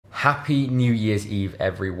Happy New Year's Eve,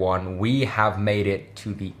 everyone. We have made it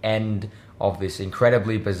to the end of this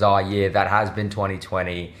incredibly bizarre year that has been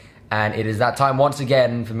 2020. And it is that time once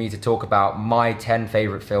again for me to talk about my 10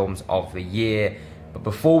 favorite films of the year. But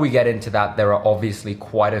before we get into that, there are obviously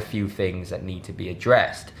quite a few things that need to be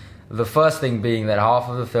addressed. The first thing being that half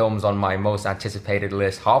of the films on my most anticipated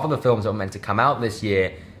list, half of the films that were meant to come out this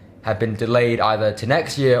year, have been delayed either to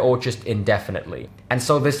next year or just indefinitely. And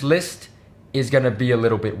so this list is going to be a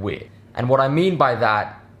little bit weird. And what I mean by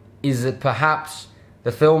that is that perhaps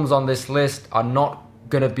the films on this list are not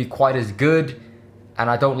going to be quite as good, and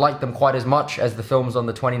I don't like them quite as much as the films on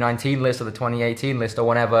the 2019 list or the 2018 list or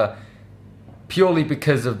whatever, purely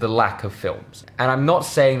because of the lack of films. And I'm not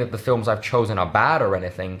saying that the films I've chosen are bad or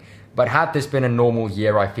anything, but had this been a normal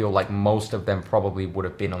year, I feel like most of them probably would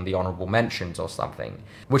have been on the honorable mentions or something.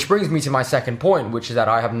 Which brings me to my second point, which is that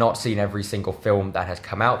I have not seen every single film that has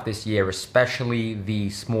come out this year, especially the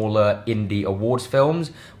smaller indie awards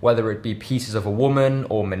films, whether it be Pieces of a Woman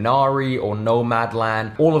or Minari or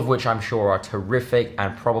Nomadland, all of which I'm sure are terrific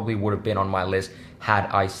and probably would have been on my list had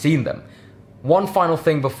I seen them. One final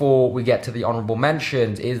thing before we get to the honorable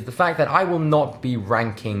mentions is the fact that I will not be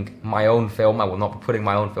ranking my own film. I will not be putting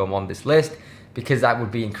my own film on this list because that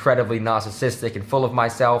would be incredibly narcissistic and full of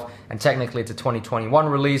myself, and technically it's a 2021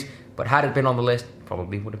 release, but had it been on the list, it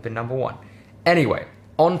probably would have been number one. Anyway,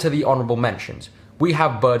 on to the honorable mentions. We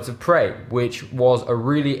have Birds of Prey, which was a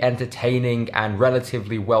really entertaining and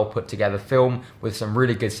relatively well put together film with some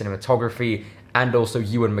really good cinematography, and also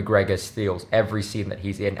Ewan McGregor steals every scene that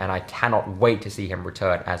he's in, and I cannot wait to see him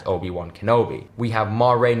return as Obi-Wan Kenobi. We have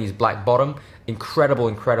Ma Rainey's Black Bottom, incredible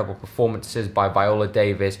performances by Viola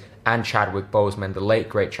Davis and Chadwick Boseman, the late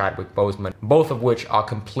great Chadwick Boseman, both of which are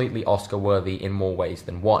completely Oscar-worthy in more ways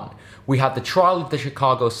than one. We have The Trial of the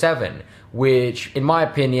Chicago 7, which, in my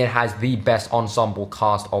opinion, has the best ensemble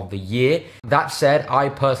cast of the year. That said, I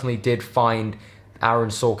personally did find Aaron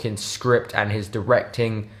Sorkin's script and his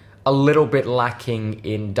directing a little bit lacking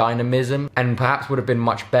in dynamism, and perhaps would have been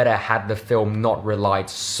much better had the film not relied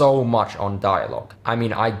so much on dialogue. I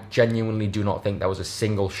mean, I genuinely do not think there was a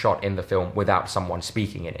single shot in the film without someone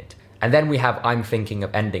speaking in it. And then we have I'm Thinking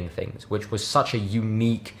of Ending Things, which was such a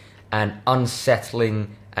unique and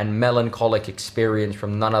unsettling and melancholic experience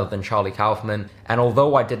from none other than Charlie Kaufman, and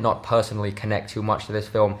although I did not personally connect too much to this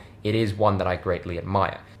film, it is one that I greatly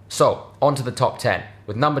admire. So, on to the top 10,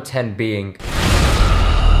 with number 10 being...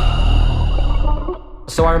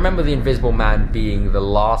 So I remember The Invisible Man being the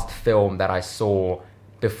last film that I saw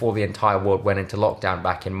before the entire world went into lockdown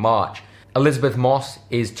back in March. Elizabeth Moss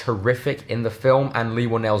is terrific in the film, and Leigh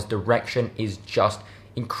Whannell's direction is just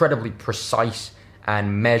incredibly precise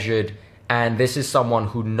and measured, and this is someone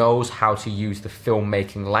who knows how to use the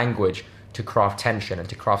filmmaking language to craft tension and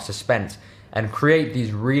to craft suspense and create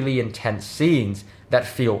these really intense scenes that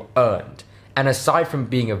feel earned. And aside from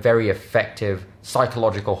being a very effective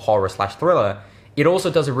psychological horror / thriller, it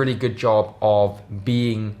also does a really good job of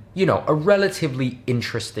being, you know, a relatively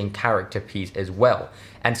interesting character piece as well.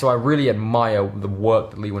 And so I really admire the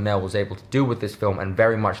work that Leigh Whannell was able to do with this film, and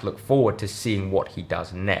very much look forward to seeing what he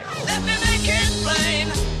does next.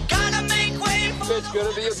 It's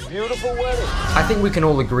gonna be a beautiful wedding. I think we can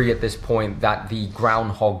all agree at this point that the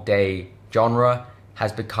Groundhog Day genre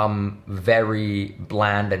has become very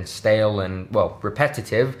bland and stale and, well,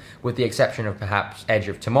 repetitive, with the exception of perhaps Edge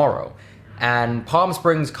of Tomorrow. And Palm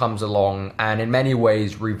Springs comes along and in many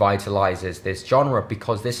ways revitalizes this genre,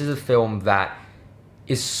 because this is a film that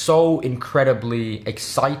is so incredibly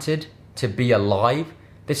excited to be alive.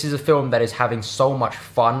 This is a film that is having so much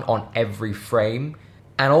fun on every frame.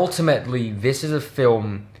 And ultimately, this is a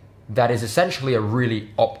film that is essentially a really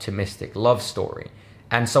optimistic love story.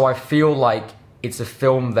 And so I feel like it's a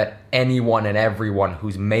film that anyone and everyone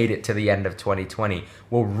who's made it to the end of 2020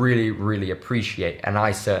 will really appreciate, and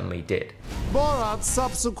I certainly did. Borat's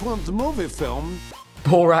subsequent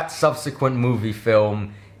movie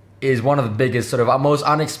film is one of the biggest, sort of most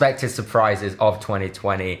unexpected surprises of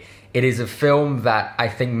 2020. It is a film that I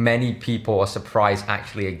think many people are surprised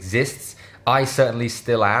actually exists. I certainly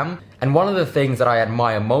still am. And one of the things that I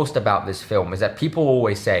admire most about this film is that people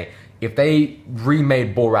always say, if they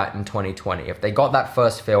remade Borat in 2020, if they got that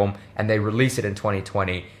first film and they released it in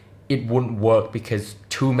 2020, it wouldn't work because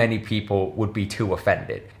too many people would be too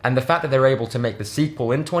offended. And the fact that they're able to make the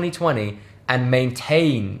sequel in 2020 and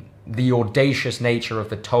maintain the audacious nature of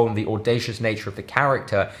the tone, the audacious nature of the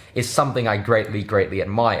character, is something I greatly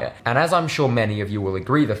admire. And as I'm sure many of you will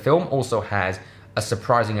agree, the film also has a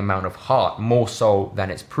surprising amount of heart, more so than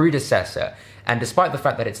its predecessor. And despite the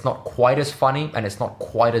fact that it's not quite as funny and it's not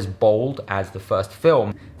quite as bold as the first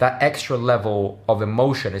film, that extra level of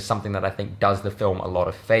emotion is something that I think does the film a lot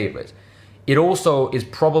of favors. It also is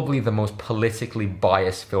probably the most politically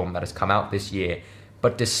biased film that has come out this year,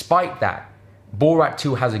 but despite that, Borat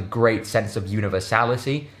 2 has a great sense of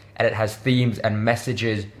universality, and it has themes and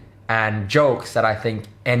messages and jokes that I think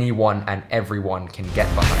anyone and everyone can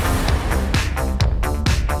get behind.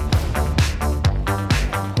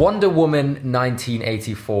 Wonder Woman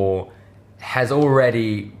 1984 has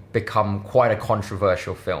already become quite a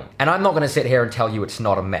controversial film. And I'm not going to sit here and tell you it's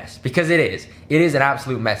not a mess, because it is. It is an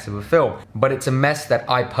absolute mess of a film, but it's a mess that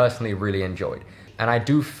I personally really enjoyed. And I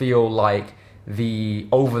do feel like the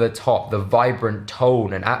over-the-top, the vibrant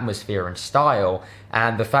tone and atmosphere and style,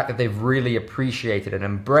 and the fact that they've really appreciated and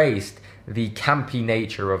embraced the campy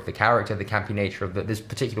nature of the character, the campy nature of this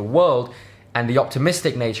particular world, and the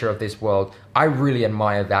optimistic nature of this world, I really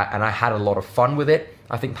admire that, and I had a lot of fun with it.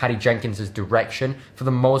 I think Patty Jenkins' direction, for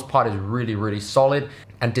the most part, is really, really solid.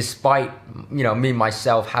 And despite, me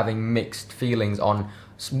myself having mixed feelings on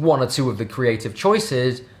one or two of the creative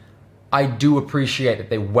choices, I do appreciate that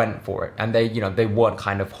they went for it, and they weren't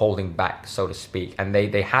kind of holding back, so to speak, and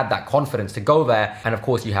they had that confidence to go there. And of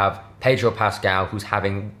course, you have Pedro Pascal, who's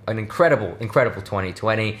having an incredible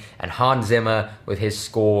 2020, and Hans Zimmer with his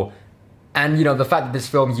score. And, the fact that this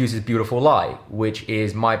film uses Beautiful Lie, which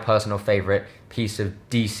is my personal favorite piece of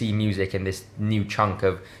DC music in this new chunk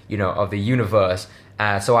of, of the universe.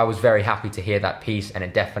 So I was very happy to hear that piece, and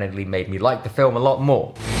it definitely made me like the film a lot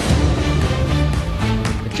more.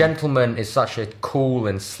 The Gentleman is such a cool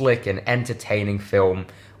and slick and entertaining film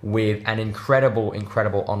with an incredible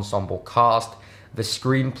ensemble cast. The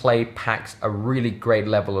screenplay packs a really great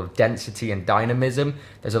level of density and dynamism.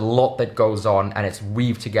 There's a lot that goes on, and it's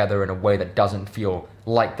weaved together in a way that doesn't feel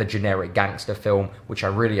like the generic gangster film, which I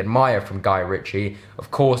really admire from Guy Ritchie.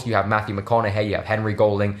 Of course, you have Matthew McConaughey, you have Henry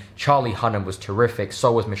Golding, Charlie Hunnam was terrific,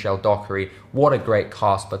 so was Michelle Dockery. What a great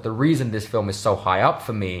cast, but the reason this film is so high up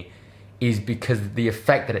for me is because of the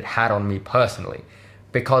effect that it had on me personally.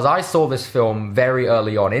 Because I saw this film very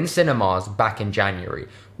early on in cinemas back in January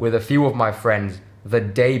with a few of my friends the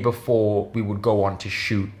day before we would go on to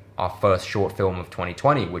shoot our first short film of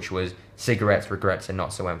 2020, which was Cigarettes, Regrets, and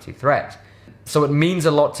Not So Empty Threats. So it means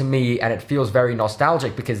a lot to me, and it feels very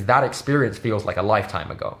nostalgic because that experience feels like a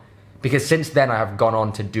lifetime ago. Because since then I have gone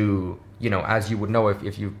on to do, as you would know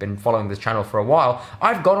if you've been following this channel for a while,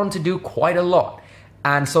 I've gone on to do quite a lot.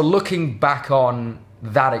 And so looking back on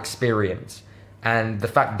that experience, and the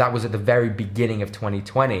fact that was at the very beginning of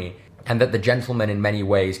 2020, and that The Gentleman in many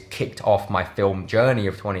ways kicked off my film journey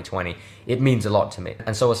of 2020, it means a lot to me.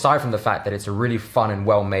 And so aside from the fact that it's a really fun and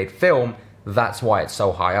well-made film, that's why it's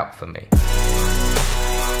so high up for me.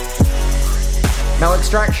 Now,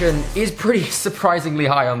 Extraction is pretty surprisingly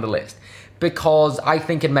high on the list, because I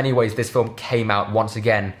think in many ways this film came out once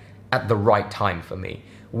again at the right time for me.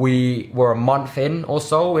 We were a month in or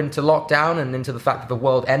so into lockdown and into the fact that the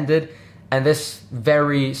world ended, and this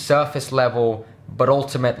very surface level, but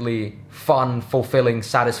ultimately fun, fulfilling,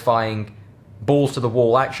 satisfying,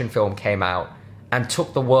 balls-to-the-wall action film came out and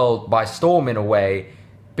took the world by storm in a way,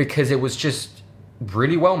 because it was just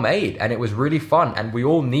really well made and it was really fun, and we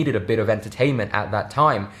all needed a bit of entertainment at that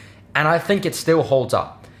time. And I think it still holds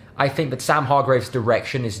up. I think that Sam Hargrave's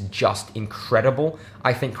direction is just incredible.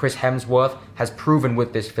 I think Chris Hemsworth has proven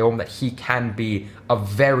with this film that he can be a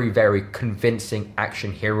very convincing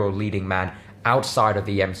action hero leading man outside of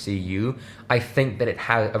the MCU. I think that it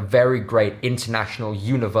has a very great international,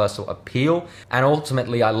 universal appeal. And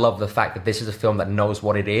ultimately, I love the fact that this is a film that knows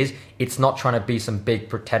what it is. It's not trying to be some big,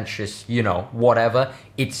 pretentious, whatever.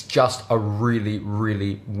 It's just a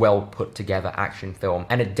really well put together action film.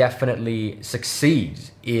 And it definitely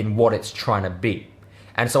succeeds in what it's trying to be.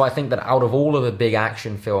 And so I think that out of all of the big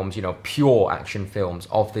action films, pure action films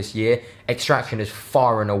of this year, Extraction is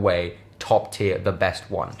far and away top tier, the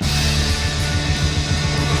best one.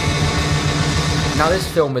 Now, this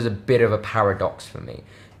film is a bit of a paradox for me,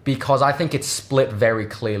 because I think it's split very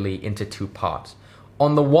clearly into two parts.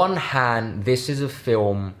 On the one hand, this is a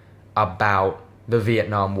film about the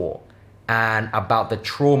Vietnam War and about the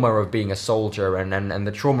trauma of being a soldier and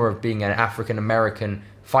the trauma of being an African American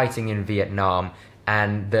fighting in Vietnam,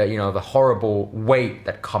 and the horrible weight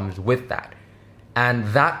that comes with that. And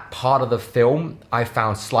that part of the film I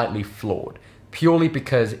found slightly flawed, purely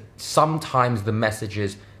because sometimes the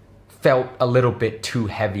messages felt a little bit too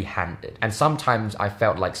heavy-handed. And sometimes I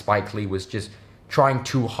felt like Spike Lee was just trying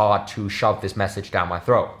too hard to shove this message down my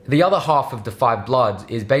throat. The other half of The Five Bloods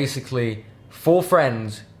is basically four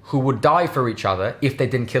friends who would die for each other if they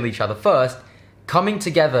didn't kill each other first, coming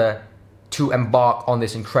together to embark on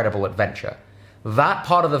this incredible adventure. That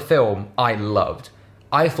part of the film I loved.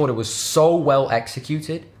 I thought it was so well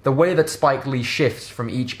executed. The way that Spike Lee shifts from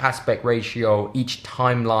each aspect ratio, each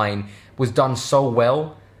timeline was done so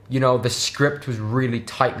well. You know, the script was really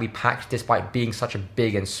tightly packed despite being such a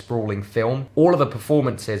big and sprawling film. All of the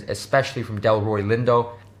performances, especially from Delroy Lindo,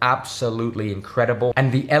 absolutely incredible.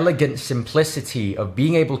 And the elegant simplicity of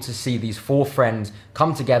being able to see these four friends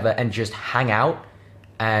come together and just hang out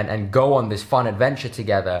and go on this fun adventure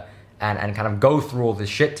together and kind of go through all this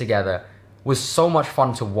shit together was so much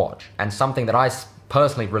fun to watch, and something that I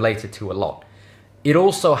personally related to a lot. It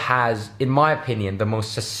also has, in my opinion, the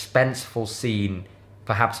most suspenseful scene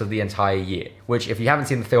perhaps of the entire year, which if you haven't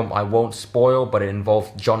seen the film, I won't spoil, but it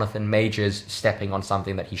involved Jonathan Majors stepping on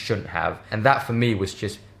something that he shouldn't have. And that for me was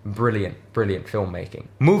just brilliant, brilliant filmmaking.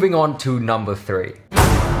 Moving on to number 3.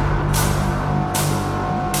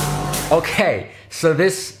 Okay, so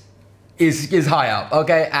this is high up,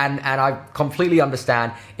 okay? And I completely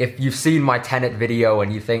understand if you've seen my Tenet video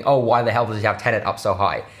and you think, oh, why the hell does he have Tenet up so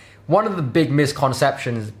high? One of the big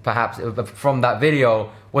misconceptions, perhaps, from that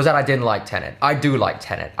video was that I didn't like Tenet. I do like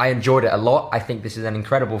Tenet. I enjoyed it a lot. I think this is an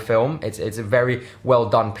incredible film. It's a very well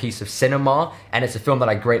done piece of cinema, and it's a film that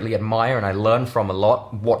I greatly admire and I learn from a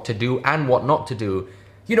lot, what to do and what not to do.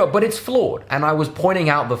 You know, but it's flawed, and I was pointing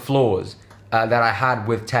out the flaws that I had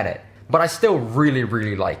with Tenet. But I still really,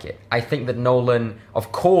 really like it. I think that Nolan,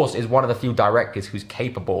 of course, is one of the few directors who's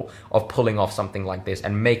capable of pulling off something like this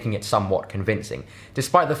and making it somewhat convincing.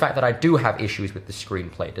 Despite the fact that I do have issues with the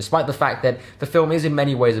screenplay, despite the fact that the film is in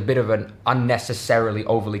many ways a bit of an unnecessarily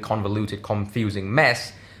overly convoluted, confusing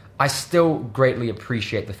mess, I still greatly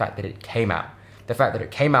appreciate the fact that it came out. The fact that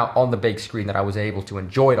it came out on the big screen, that I was able to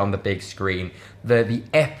enjoy it on the big screen, the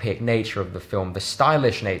epic nature of the film, the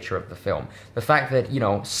stylish nature of the film, the fact that, you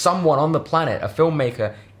know, someone on the planet, a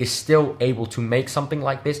filmmaker, is still able to make something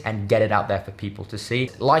like this and get it out there for people to see.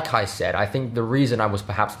 Like I said, I think the reason I was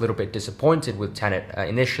perhaps a little bit disappointed with Tenet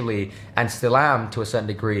initially, and still am to a certain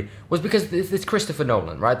degree, was because it's Christopher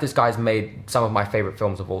Nolan, right? This guy's made some of my favorite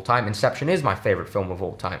films of all time. Inception is my favorite film of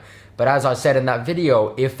all time. But as I said in that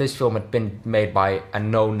video, if this film had been made by a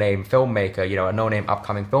no-name filmmaker, you know, a no-name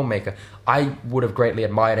upcoming filmmaker, I would have greatly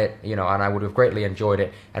admired it, you know, and I would have greatly enjoyed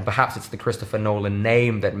it. And perhaps it's the Christopher Nolan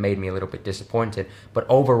name that made me a little bit disappointed. But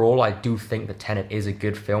overall, I do think that Tenet is a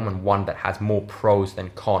good film, and one that has more pros than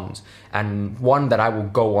cons, and one that I will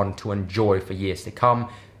go on to enjoy for years to come,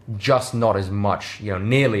 just not as much, you know,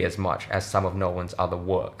 nearly as much as some of Nolan's other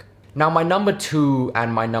work. Now, my number 2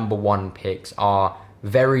 and my number 1 picks are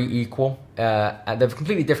very equal. They're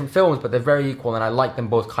completely different films, but they're very equal, and I like them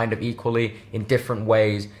both kind of equally in different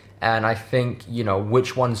ways. And I think, you know,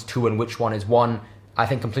 which one's 2 and which one is 1, I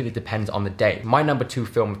think completely depends on the day. My number 2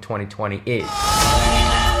 film of 2020 is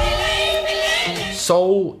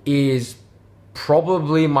Soul. Is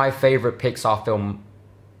probably my favorite Pixar film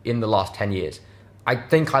in the last 10 years. I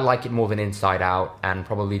think I like it more than Inside Out, and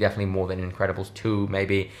probably definitely more than Incredibles 2,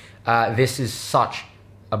 maybe. This is such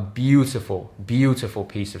a beautiful, beautiful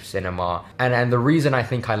piece of cinema. And the reason I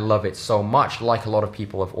think I love it so much, like a lot of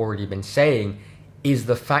people have already been saying, is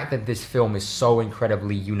the fact that this film is so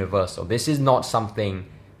incredibly universal. This is not something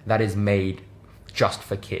that is made just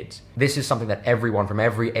for kids. This is something that everyone from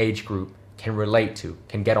every age group can relate to,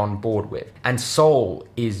 can get on board with. And Soul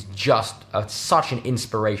is just such an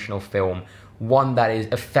inspirational film, one that is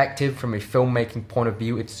effective from a filmmaking point of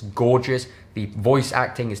view. It's gorgeous. The voice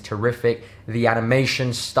acting is terrific. The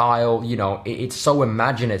animation style, you know, it's so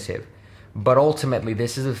imaginative. But ultimately,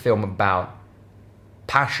 this is a film about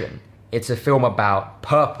passion. It's a film about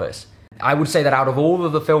purpose. I would say that out of all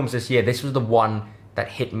of the films this year, this was the one that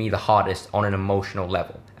hit me the hardest on an emotional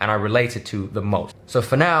level, and I related to the most. So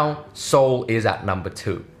for now, Soul is at number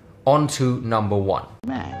 2. On to number 1.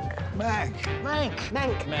 Mank.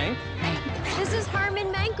 This is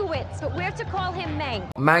Herman Mankiewicz, but we're to call him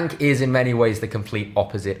Mank. Mank is in many ways the complete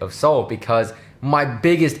opposite of Soul, because my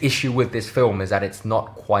biggest issue with this film is that it's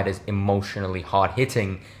not quite as emotionally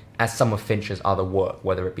hard-hitting as some of Fincher's other work,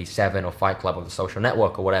 whether it be Seven or Fight Club or The Social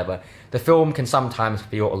Network or whatever. The film can sometimes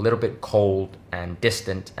feel a little bit cold and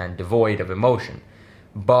distant and devoid of emotion.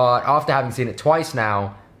 But after having seen it twice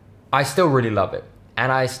now, I still really love it.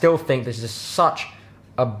 And I still think this is such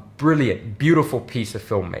a brilliant, beautiful piece of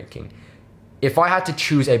filmmaking. If I had to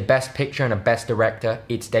choose a best picture and a best director,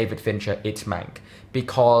 it's David Fincher, it's Mank.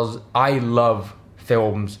 Because I love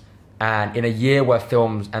films, and in a year where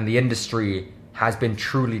films and the industry has been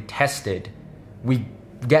truly tested, we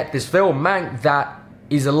get this film, Mank, that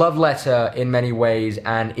is a love letter in many ways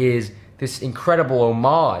and is this incredible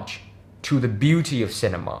homage to the beauty of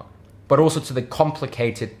cinema, but also to the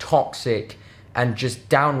complicated, toxic, and just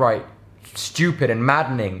downright stupid and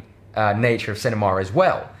maddening nature of cinema as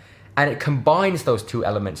well. And it combines those two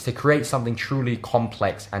elements to create something truly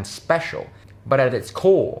complex and special. But at its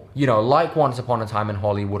core, you know, like Once Upon a Time in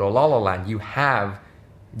Hollywood or La La Land, you have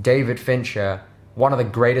David Fincher, one of the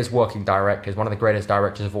greatest working directors, one of the greatest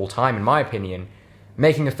directors of all time, in my opinion,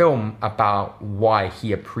 making a film about why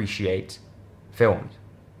he appreciates films.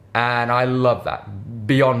 And I love that,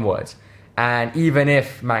 beyond words. And even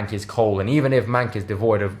if Mank is cold, and even if Mank is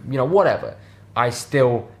devoid of, you know, whatever, I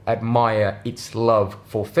still admire its love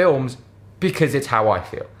for films because it's how I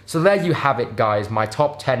feel. So there you have it, guys, my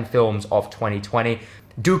top 10 films of 2020.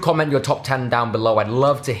 Do comment your top 10 down below. I'd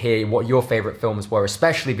love to hear what your favorite films were,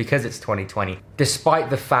 especially because it's 2020. Despite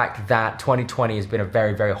the fact that 2020 has been a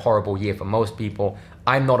very, very horrible year for most people,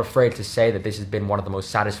 I'm not afraid to say that this has been one of the most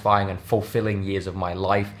satisfying and fulfilling years of my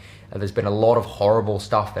life. There's been a lot of horrible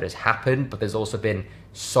stuff that has happened, but there's also been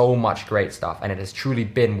so much great stuff. And it has truly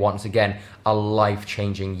been, once again, a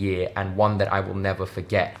life-changing year and one that I will never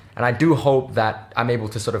forget. And I do hope that I'm able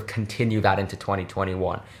to sort of continue that into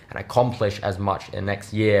 2021 and accomplish as much in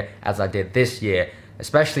next year as I did this year,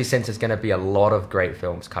 especially since there's going to be a lot of great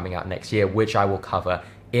films coming out next year, which I will cover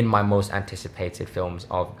in my most anticipated films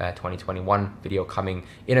of 2021 video coming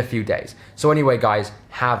in a few days. So anyway, guys,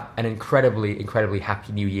 have an incredibly, incredibly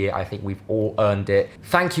happy new year. I think we've all earned it.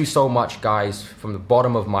 Thank you so much, guys, from the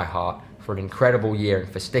bottom of my heart for an incredible year and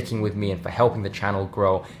for sticking with me and for helping the channel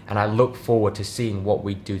grow. And I look forward to seeing what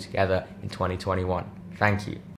we do together in 2021. Thank you.